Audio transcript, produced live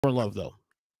Jordan Love, though.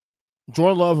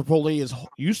 Jordan Love reportedly is,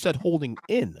 you said holding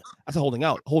in. I said holding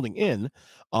out, holding in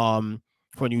for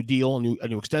a new deal, a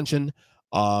new extension.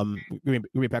 Green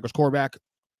Bay Packers quarterback.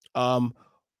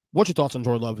 What's your thoughts on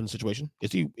Jordan Love in the situation?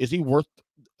 Is he worth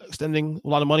extending a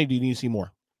lot of money? Do you need to see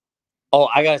more? Oh,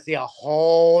 I gotta see a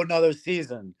whole nother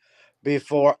season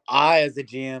before I, as a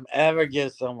GM, ever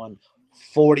give someone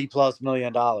 $40+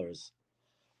 million.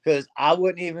 Because I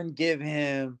wouldn't even give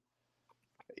him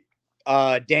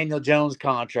Daniel Jones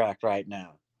contract right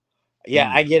now.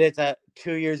 Yeah, I get it's at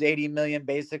 2 years, 80 million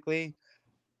basically,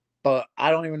 but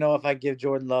I don't even know if I give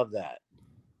Jordan Love that.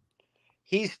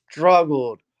 He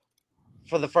struggled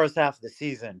for the first half of the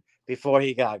season before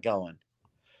he got going.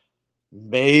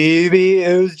 Maybe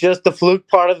it was just the fluke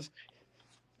part of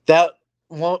that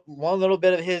one little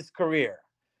bit of his career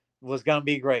was going to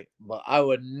be great, but I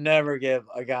would never give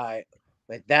a guy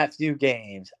like that few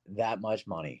games that much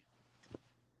money.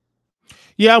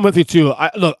 Yeah, I'm with you too.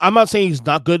 Look, I'm not saying he's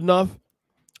not good enough.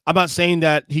 I'm not saying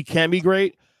that he can be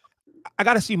great. I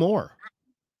got to see more.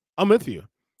 I'm with you.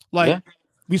 Like,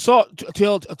 we saw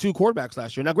two quarterbacks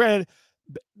last year. Now, granted,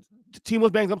 the team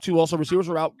was banged up too. Also, receivers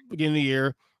were out beginning of the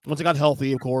year. Once they got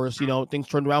healthy, of course, things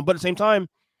turned around. But at the same time,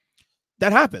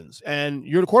 that happens, and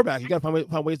you're the quarterback. You got to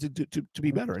find ways to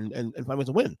be better and find ways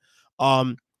to win.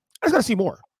 I just got to see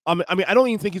more. I mean, I don't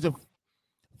even think he's a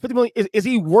 50 million. Is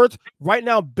he worth right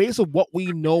now, based on what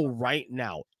we know right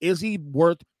now? Is he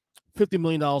worth $50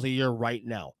 million a year right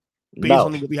now, based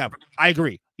on what we have? I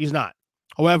agree, he's not.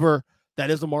 However,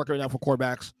 that is the market right now for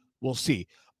quarterbacks. We'll see.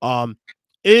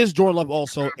 Is Jordan Love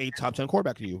also a top 10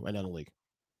 quarterback to you right now in the league?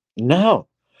 No,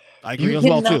 I agree as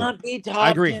well too. Be top I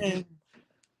agree. 10.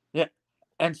 Yeah,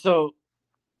 and so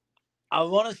I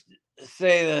want to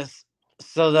say this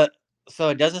so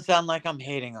it doesn't sound like I'm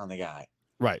hating on the guy,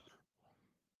 right?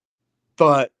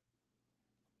 But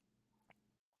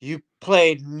you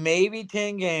played maybe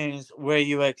 10 games where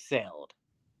you excelled.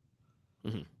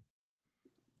 Mm-hmm.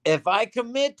 If I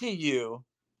commit to you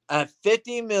at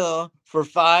 50 mil for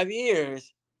 5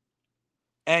 years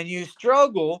and you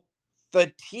struggle,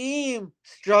 the team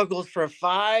struggles for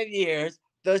 5 years,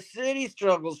 the city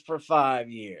struggles for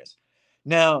 5 years.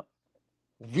 Now,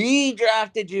 we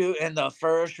drafted you in the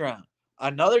first round.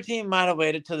 Another team might have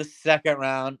waited to the second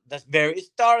round, the very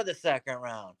start of the second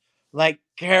round, like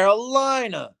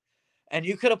Carolina. And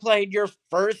you could have played your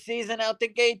first season out the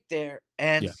gate there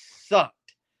and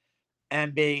sucked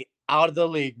and be out of the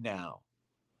league now.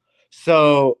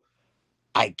 So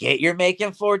I get you're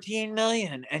making 14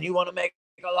 million and you want to make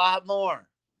a lot more.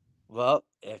 Well,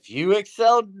 if you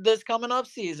excelled this coming up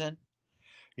season,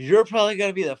 you're probably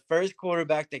going to be the first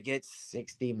quarterback that gets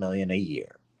 60 million a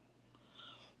year.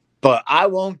 But I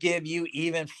won't give you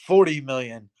even 40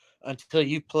 million until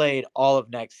you played all of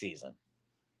next season.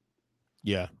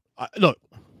 Yeah. Look,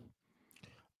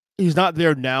 he's not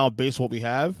there now based on what we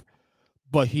have,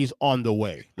 but he's on the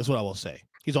way. That's what I will say.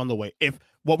 He's on the way. If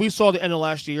what we saw at the end of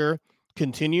last year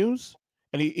continues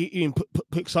and he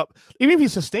picks up, even if he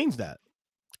sustains that,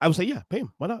 I would say, yeah, pay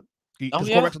him. Why not?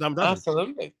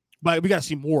 Absolutely. But we got to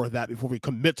see more of that before we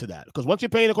commit to that. Because once you're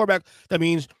paying the quarterback, that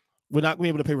means we're not going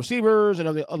to be able to pay receivers and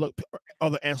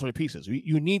other ancillary pieces.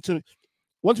 You need to,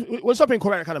 once you start paying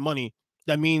quarterback that kind of money,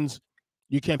 that means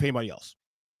you can't pay anybody else.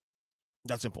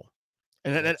 That's simple.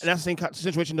 And that's the same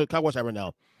situation the Cowboys have right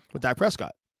now with Dak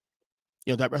Prescott.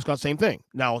 Dak Prescott, same thing.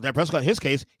 Now, Dak Prescott, in his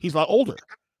case, he's a lot older.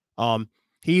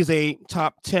 He's a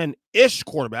top 10-ish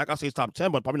quarterback. I'll say he's top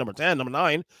 10, but probably number 10, number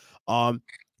 9.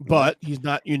 But he's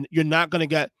not. You're not going to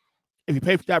get, if you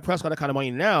pay for Dak Prescott that kind of money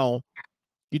now,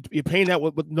 you're paying that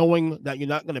with knowing that you're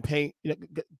not going to pay. You're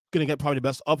going to get probably the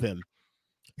best of him.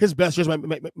 His best years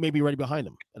may be ready behind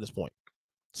him at this point.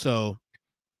 So,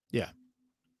 yeah.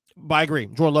 But I agree.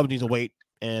 Jordan Love needs to wait,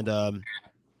 and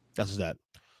that's just that.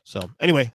 So, anyway,